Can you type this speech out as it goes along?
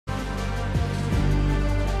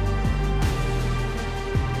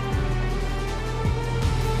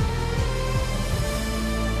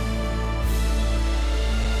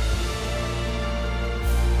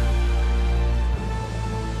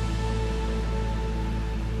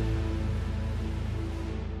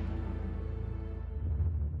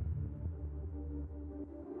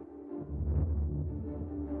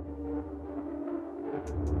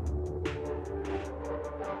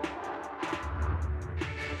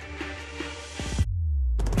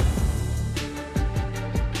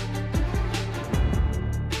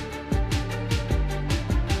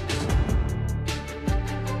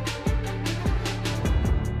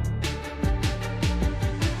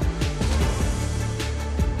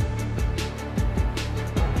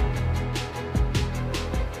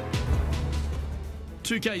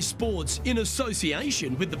2K Sports, in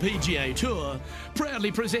association with the PGA Tour,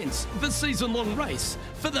 proudly presents the season-long race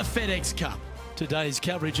for the FedEx Cup. Today's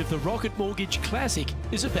coverage of the Rocket Mortgage Classic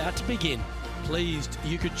is about to begin. Pleased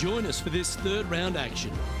you could join us for this third round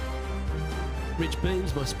action. Rich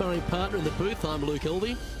Beams, my sparring partner in the booth. I'm Luke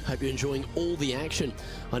Elvey. Hope you're enjoying all the action.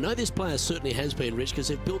 I know this player certainly has been, Rich, because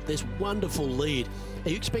they've built this wonderful lead. Are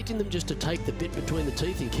you expecting them just to take the bit between the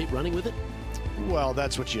teeth and keep running with it? Well,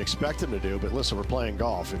 that's what you expect them to do, but listen, we're playing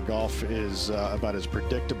golf, and golf is about as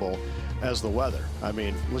predictable as the weather. I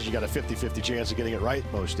mean, listen, you got a 50-50 chance of getting it right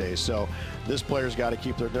most days, so this player's got to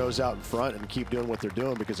keep their nose out in front and keep doing what they're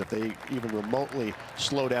doing, because if they even remotely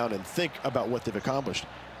slow down and think about what they've accomplished,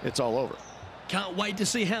 it's all over. Can't wait to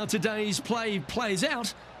see how today's play plays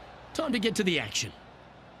out. Time to get to the action.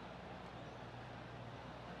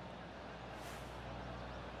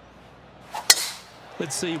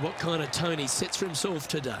 Let's see what kind of tone he sets for himself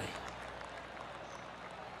today.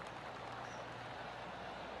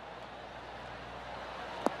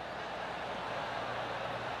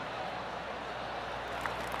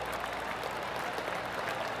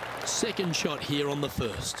 Second shot here on the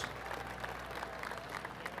first.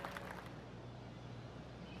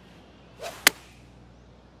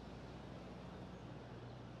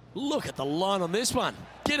 Look at the line on this one.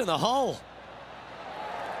 Get in the hole.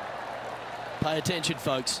 Pay attention,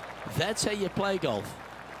 folks. That's how you play golf.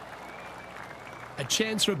 A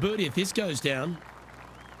chance for a birdie if this goes down.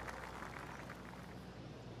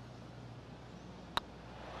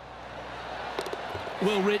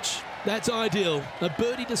 Well, Rich, that's ideal. A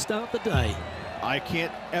birdie to start the day. I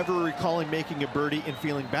can't ever recall him making a birdie and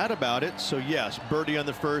feeling bad about it. So, yes, birdie on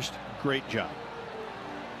the first. Great job.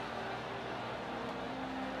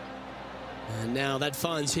 And now that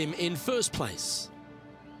finds him in first place.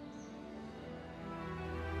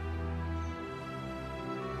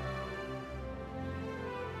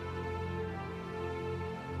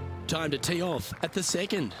 Time to tee off at the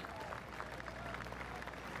second.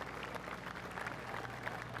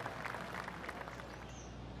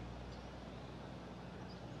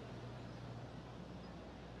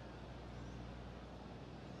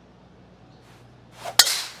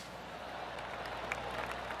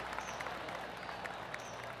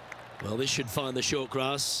 Well, this should find the short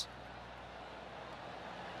grass.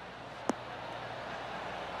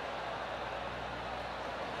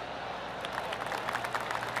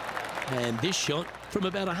 And this shot from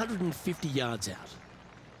about 150 yards out.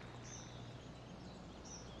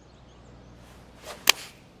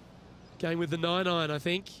 Going with the 9-iron, I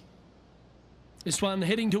think. This one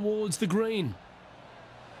heading towards the green.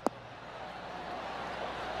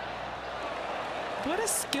 What a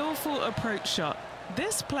skillful approach shot.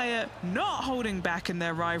 This player not holding back in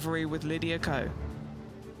their rivalry with Lydia Ko.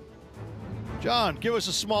 John, give us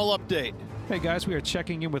a small update. Hey guys, we are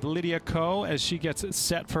checking in with Lydia Ko as she gets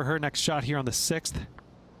set for her next shot here on the 6th.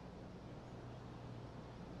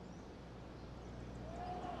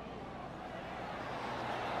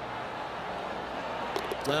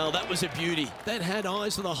 Well, that was a beauty. That had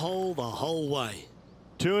eyes for the whole way.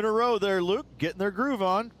 2 in a row there, Luke, getting their groove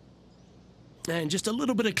on. And just a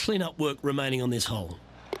little bit of clean-up work remaining on this hole.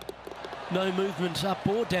 No movement up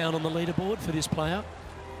or down on the leaderboard for this player.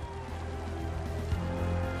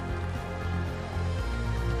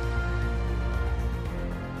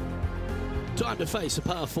 Time to face a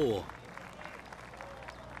par 4.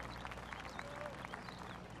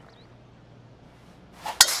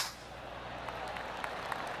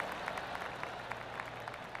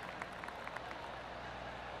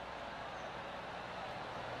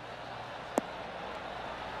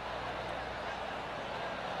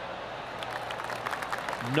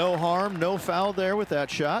 No harm, no foul there with that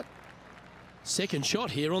shot. Second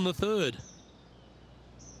shot here on the third.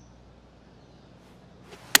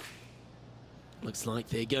 Looks like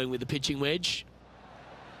they're going with the pitching wedge.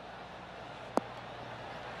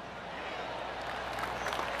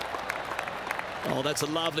 Oh, that's a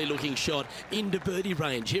lovely looking shot into birdie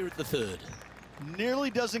range here at the third. Nearly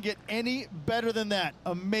doesn't get any better than that.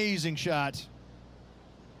 Amazing shot.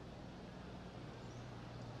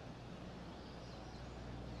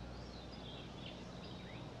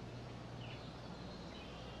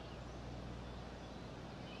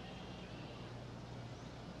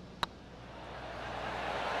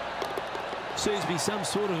 Seems to be some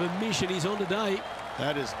sort of a mission he's on today.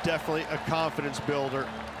 That is definitely a confidence builder.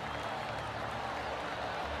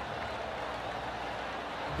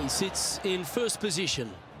 He sits in first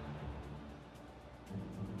position.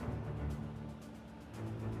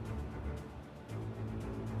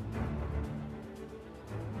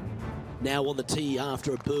 Now on the tee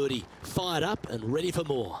after a birdie, fired up and ready for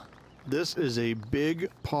more. This is a big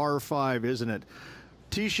par 5, isn't it?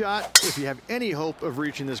 Tee shot, if you have any hope of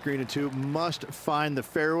reaching this green in 2, must find the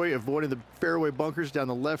fairway, avoiding the fairway bunkers down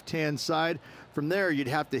the left-hand side. From there, you'd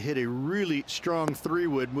have to hit a really strong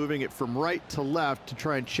 3-wood, moving it from right to left to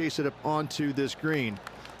try and chase it up onto this green.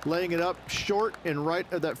 Laying it up short and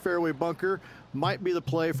right of that fairway bunker might be the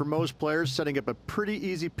play for most players, setting up a pretty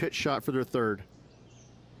easy pitch shot for their 3rd.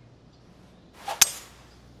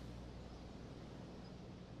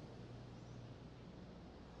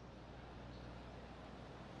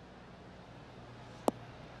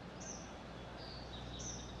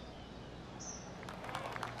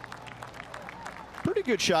 Pretty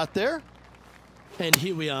good shot there. And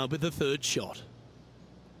here we are with the 3rd shot.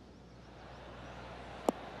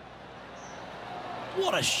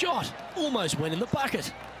 What a shot! Almost went in the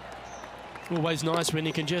bucket. Always nice when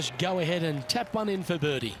you can just go ahead and tap one in for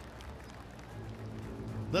birdie.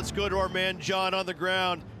 Let's go to our man John on the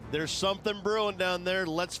ground. There's something brewing down there.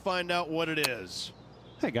 Let's find out what it is.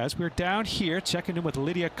 Hey guys, we're down here checking in with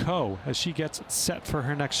Lydia Ko as she gets set for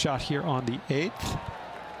her next shot here on the 8th.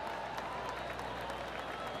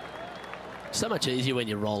 So much easier when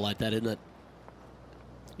you roll like that, isn't it?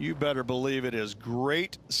 You better believe it is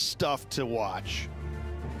great stuff to watch.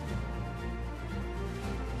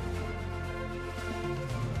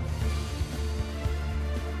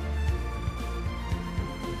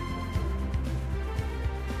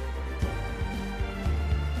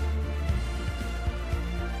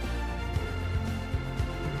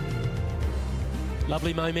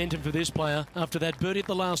 Lovely momentum for this player after that birdie at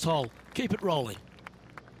the last hole. Keep it rolling.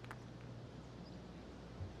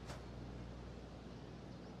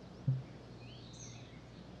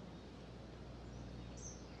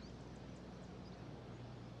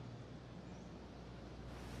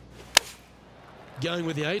 Going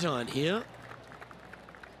with the 8-iron here.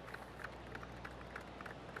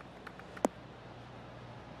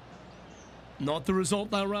 Not the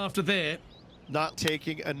result they were after there. Not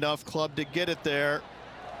taking enough club to get it there.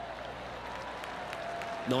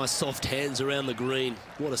 Nice soft hands around the green.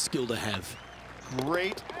 What a skill to have.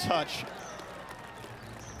 Great touch.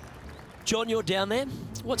 John, you're down there.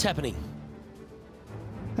 What's happening?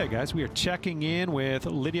 Hey guys, we are checking in with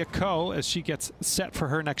Lydia Ko as she gets set for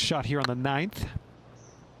her next shot here on the 9th.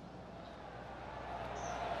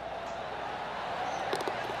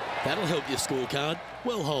 That'll help your scorecard.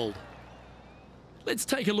 Well hold. Let's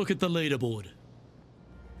take a look at the leaderboard.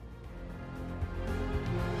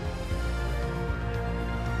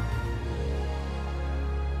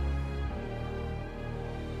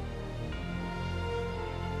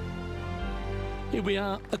 Here we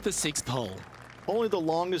are at the 6th hole. Only the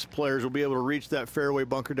longest players will be able to reach that fairway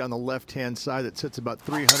bunker down the left-hand side that sits about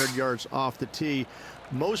 300 yards off the tee.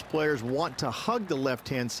 Most players want to hug the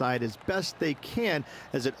left-hand side as best they can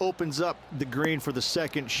as it opens up the green for the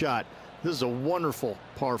 2nd shot. This is a wonderful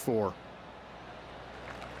par 4.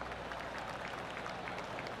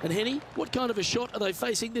 And Henny, what kind of a shot are they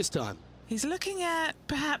facing this time? He's looking at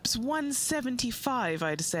perhaps 175,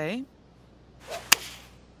 I'd say.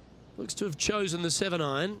 Looks to have chosen the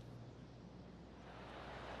 7-iron.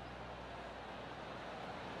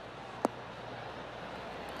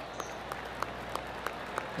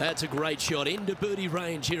 That's a great shot into birdie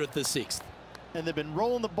range here at the 6th. And they've been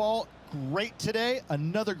rolling the ball great today.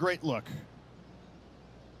 Another great look.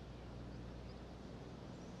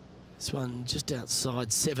 This one just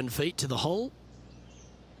outside 7 feet to the hole.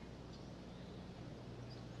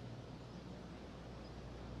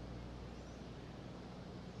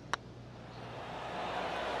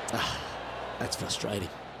 That's frustrating.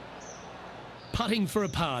 Putting for a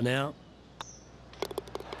par now.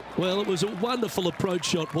 Well, it was a wonderful approach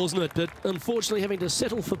shot, wasn't it? But unfortunately having to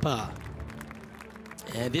settle for par.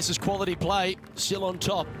 And this is quality play, still on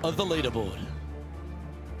top of the leaderboard.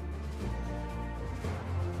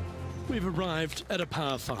 We've arrived at a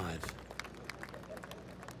par 5.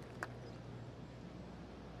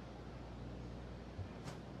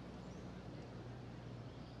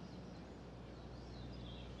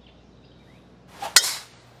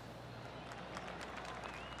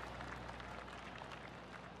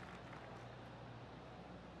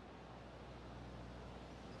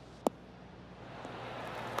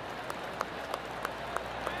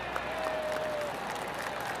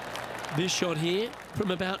 This shot here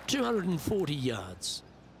from about 240 yards.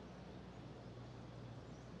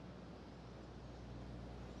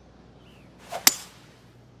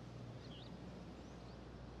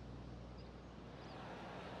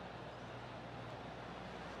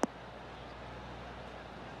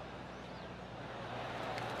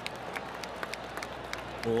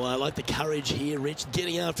 Oh, I like the courage here, Rich,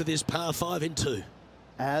 getting after this par 5 in 2.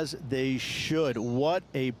 as they should. What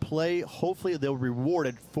a play. Hopefully they'll be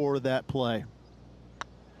rewarded for that play.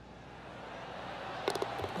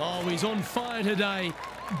 Oh, he's on fire today,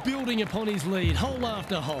 building upon his lead, hole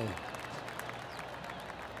after hole.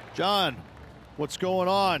 John, what's going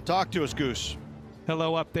on? Talk to us, Goose.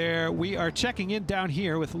 Hello up there. We are checking in down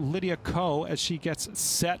here with Lydia Ko as she gets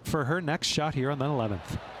set for her next shot here on the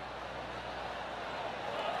 11th.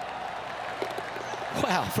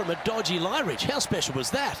 Wow, from a dodgy lie, Rich. How special was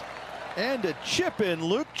that? And a chip in,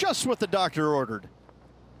 Luke, just what the doctor ordered.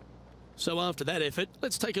 So after that effort,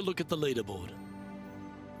 let's take a look at the leaderboard.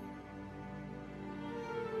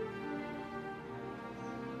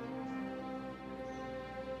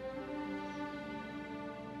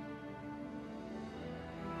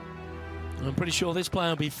 I'm pretty sure this player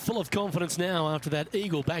will be full of confidence now after that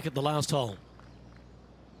eagle back at the last hole.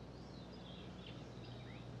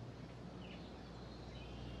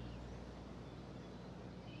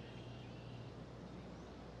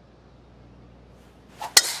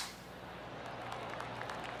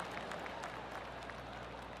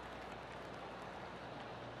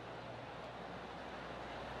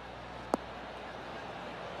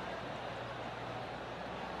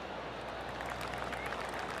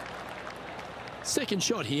 Second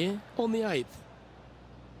shot here on the 8th.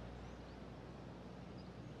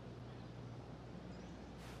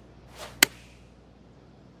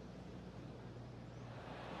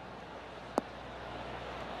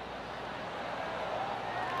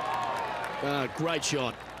 Great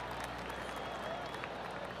shot.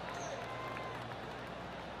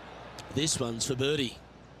 This one's for birdie.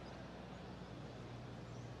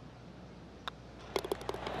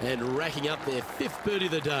 And racking up their 5th birdie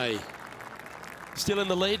of the day. Still in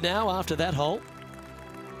the lead now after that hole.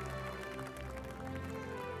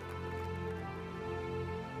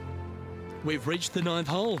 We've reached the 9th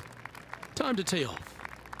hole. Time to tee off.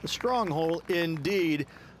 A strong hole indeed.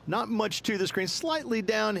 Not much to this green, slightly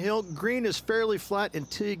downhill. Green is fairly flat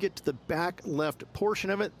until you get to the back left portion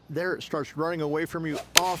of it. There it starts running away from you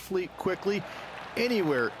awfully quickly.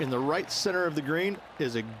 Anywhere in the right center of the green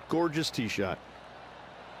is a gorgeous tee shot.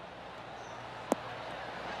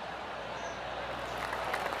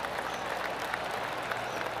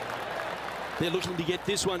 They're looking to get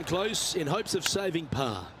this one close in hopes of saving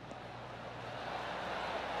par.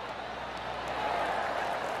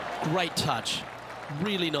 Great touch.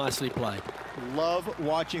 Really nicely played. Love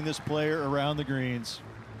watching this player around the greens.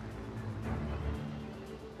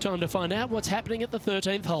 Time to find out what's happening at the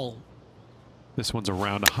 13th hole. This one's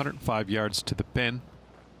around 105 yards to the pin.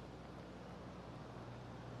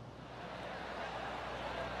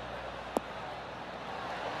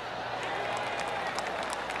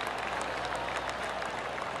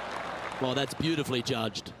 Well, that's beautifully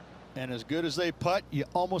judged. And as good as they putt, you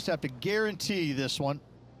almost have to guarantee this one.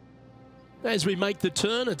 As we make the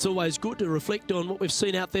turn, it's always good to reflect on what we've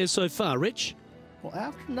seen out there so far, Rich. Well,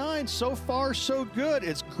 after 9, so far so good.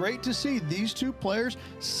 It's great to see these two players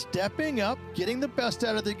stepping up, getting the best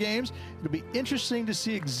out of the games. It'll be interesting to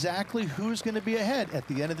see exactly who's going to be ahead at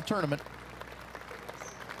the end of the tournament.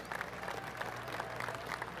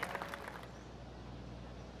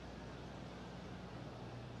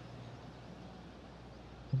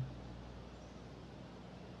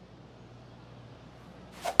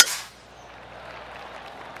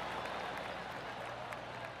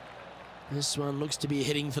 This one looks to be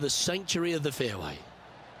heading for the sanctuary of the fairway.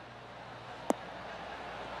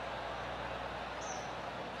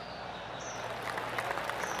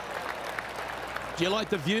 Do you like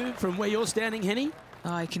the view from where you're standing, Henny?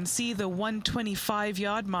 I can see the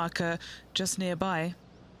 125-yard marker just nearby.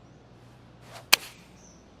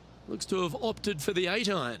 Looks to have opted for the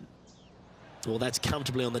 8-iron. Well, that's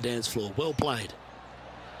comfortably on the dance floor. Well played.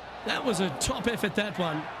 That was a top effort, that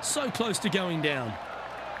one. So close to going down.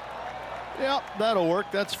 Yep, that'll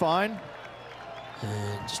work. That's fine.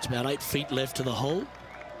 And just about 8 feet left to the hole.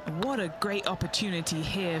 What a great opportunity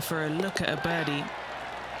here for a look at a birdie.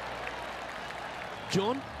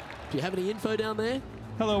 John, do you have any info down there?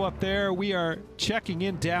 Hello up there. We are checking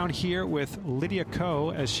in down here with Lydia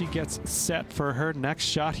Ko as she gets set for her next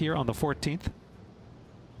shot here on the 14th.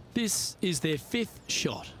 This is their 5th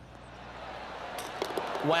shot.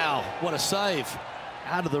 Wow, what a save.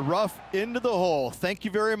 Out of the rough, into the hole. Thank you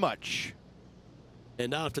very much.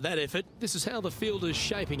 And after that effort, this is how the field is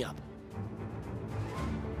shaping up.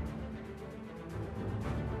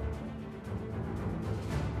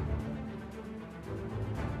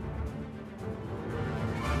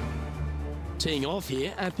 Teeing off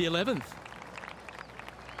here at the 11th.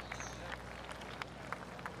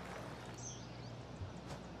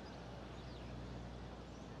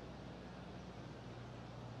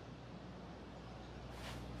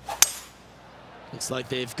 Looks like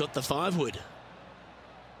they've got the 5-wood.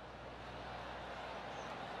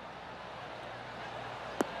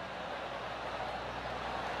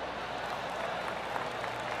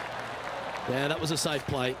 Yeah, that was a safe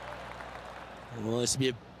play. Well, this would be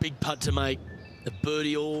a big putt to make. A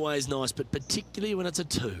birdie always nice, but particularly when it's a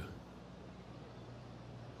 2.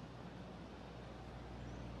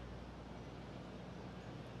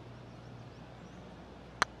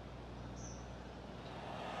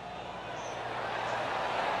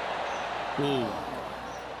 Ooh.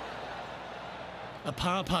 A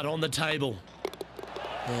par putt on the table.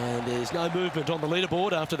 And there's no movement on the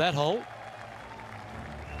leaderboard after that hole.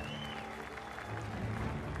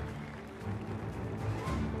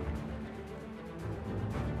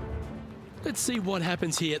 Let's see what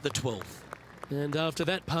happens here at the 12th. And after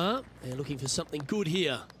that par, they're looking for something good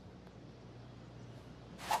here.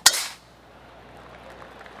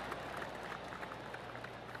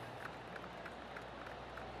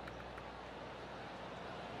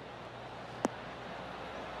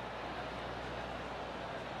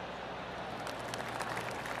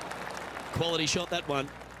 Quality shot, that one.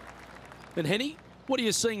 And Henny, what are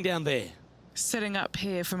you seeing down there? Setting up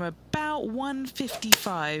here from about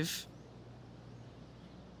 155.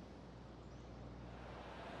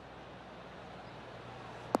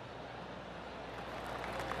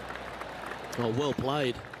 Oh, well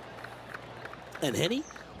played. And Henny,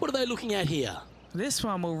 what are they looking at here? This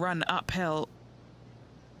one will run uphill.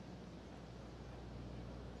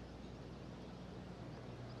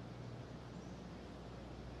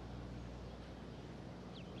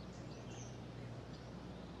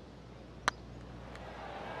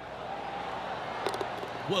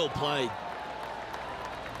 Well played.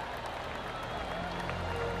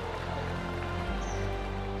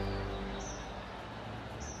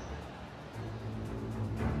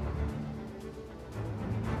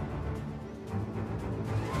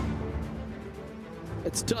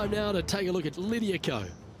 It's time now to take a look at Lydia Ko.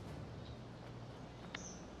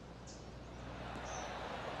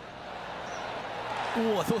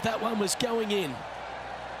 Oh, I thought that one was going in.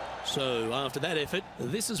 So after that effort,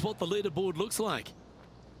 this is what the leaderboard looks like.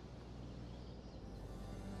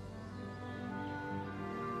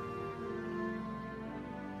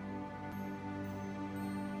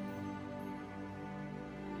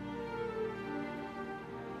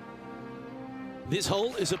 This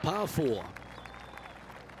hole is a par 4.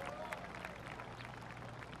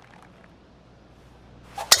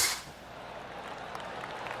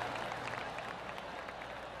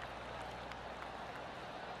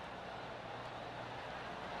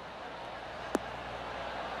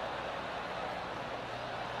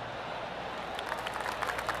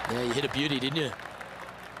 Yeah, you hit a beauty, didn't you?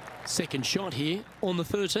 Second shot here on the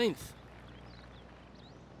 13th.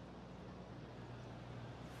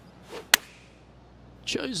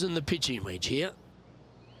 Chosen the pitching wedge here.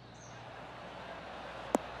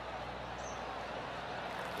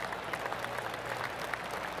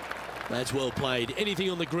 That's well played. Anything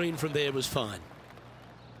on the green from there was fine.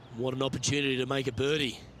 What an opportunity to make a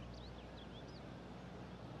birdie.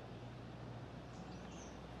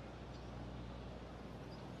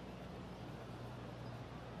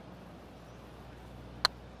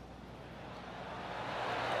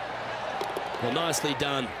 Well, nicely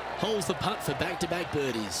done. Holds the putt for back-to-back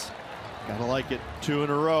birdies. Gotta like it. 2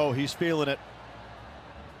 in a row. He's feeling it.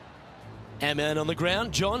 Our man on the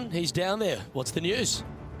ground, John, he's down there. What's the news?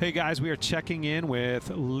 Hey guys, we are checking in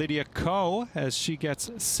with Lydia Ko as she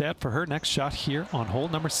gets set for her next shot here on hole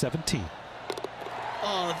number 17.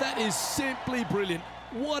 Oh, that is simply brilliant.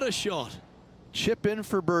 What a shot. Chip in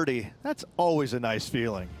for birdie. That's always a nice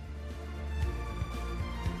feeling.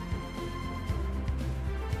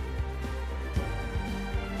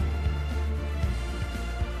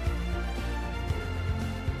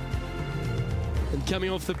 And coming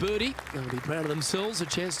off the birdie, they'll be proud of themselves, a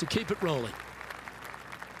chance to keep it rolling.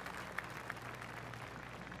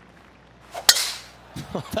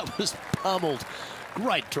 Oh, that was pummeled.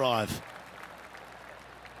 Great drive.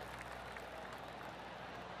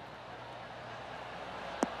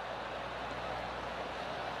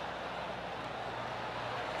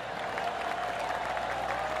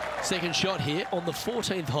 Second shot here on the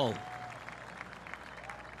 14th hole.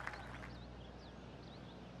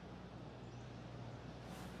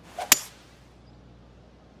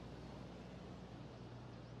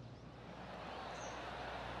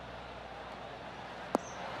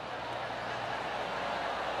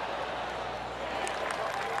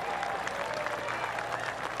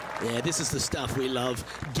 Yeah, this is the stuff we love,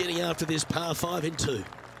 getting after this par 5 in 2.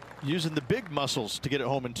 Using the big muscles to get it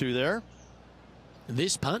home in 2 there.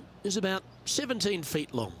 This putt is about 17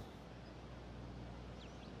 feet long.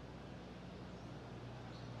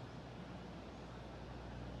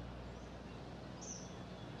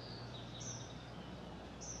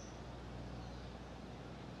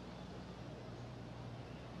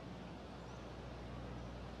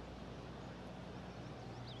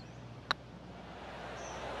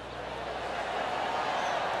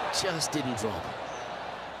 just didn't drop.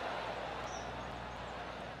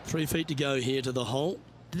 3 feet to go here to the hole.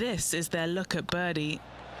 This is their look at birdie.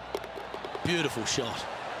 Beautiful shot.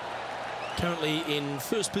 Currently in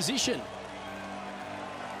first position.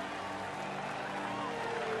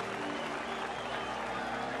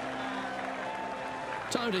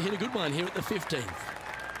 Time to hit a good one here at the 15th.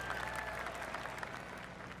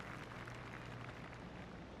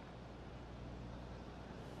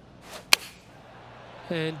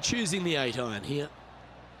 And choosing the 8-iron here.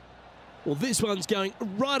 Well, this one's going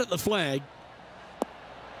right at the flag.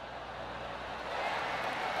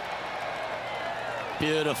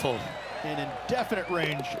 Beautiful. In indefinite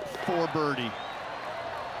range for birdie.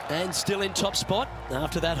 And still in top spot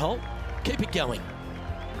after that hole. Keep it going.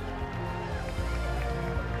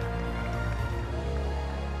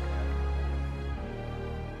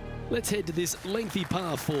 Let's head to this lengthy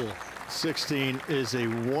par 4. 16 is a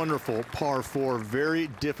wonderful par 4, very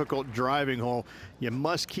difficult driving hole. You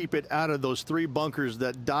must keep it out of those 3 bunkers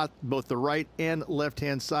that dot both the right and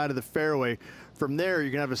left-hand side of the fairway. From there,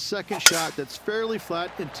 you're gonna have a second shot that's fairly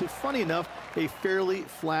flat, and funny enough, a fairly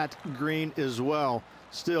flat green as well.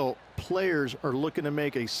 Still, players are looking to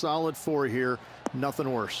make a solid 4 here,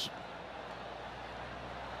 nothing worse.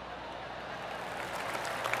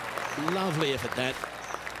 Lovely effort that.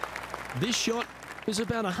 This shot is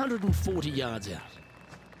about 140 yards out.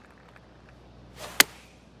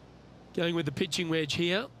 Going with the pitching wedge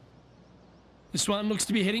here. This one looks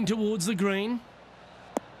to be heading towards the green.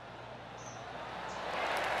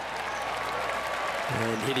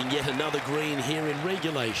 And hitting yet another green here in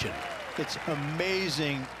regulation. It's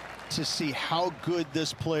amazing to see how good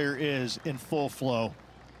this player is in full flow.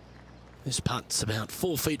 This putt's about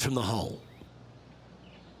 4 feet from the hole.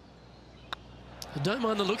 I don't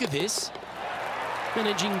mind the look of this.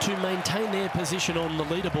 Managing to maintain their position on the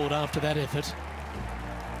leaderboard after that effort.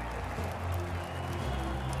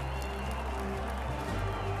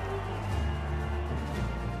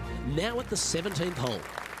 Now at the 17th hole.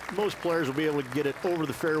 Most players will be able to get it over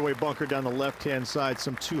the fairway bunker down the left-hand side,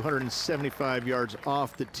 some 275 yards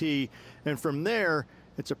off the tee. And from there,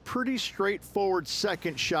 it's a pretty straightforward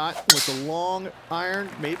second shot with a long iron,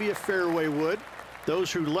 maybe a fairway wood.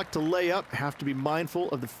 Those who like to lay up have to be mindful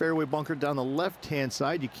of the fairway bunker down the left-hand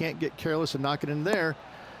side. You can't get careless and knock it in there.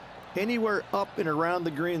 Anywhere up and around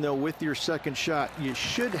the green, though, with your second shot, you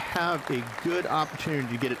should have a good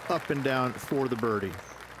opportunity to get it up and down for the birdie.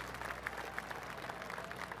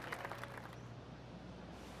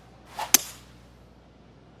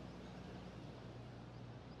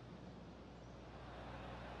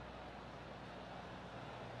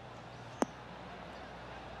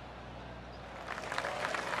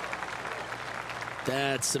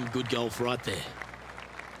 That's some good golf right there.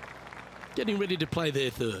 Getting ready to play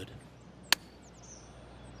their third.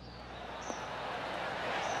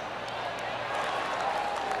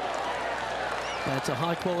 That's a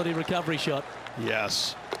high-quality recovery shot.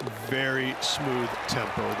 Yes, very smooth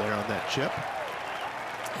tempo there on that chip.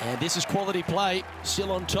 And this is quality play,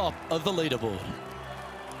 still on top of the leaderboard.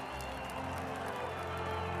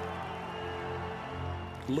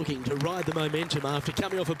 Looking to ride the momentum after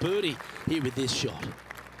coming off a birdie here with this shot.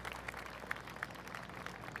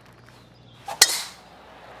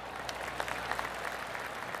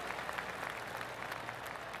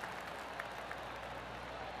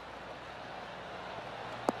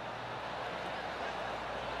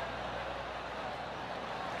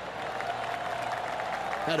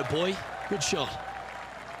 Attaboy, good shot.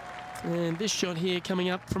 And this shot here coming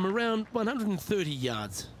up from around 130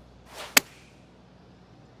 yards.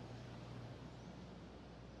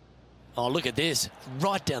 Oh, look at this,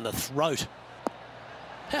 right down the throat.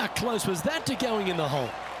 How close was that to going in the hole?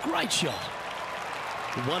 Great shot.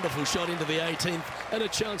 Wonderful shot into the 18th and a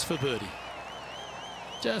chance for birdie.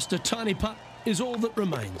 Just a tiny putt is all that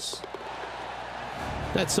remains.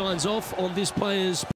 That signs off on this player's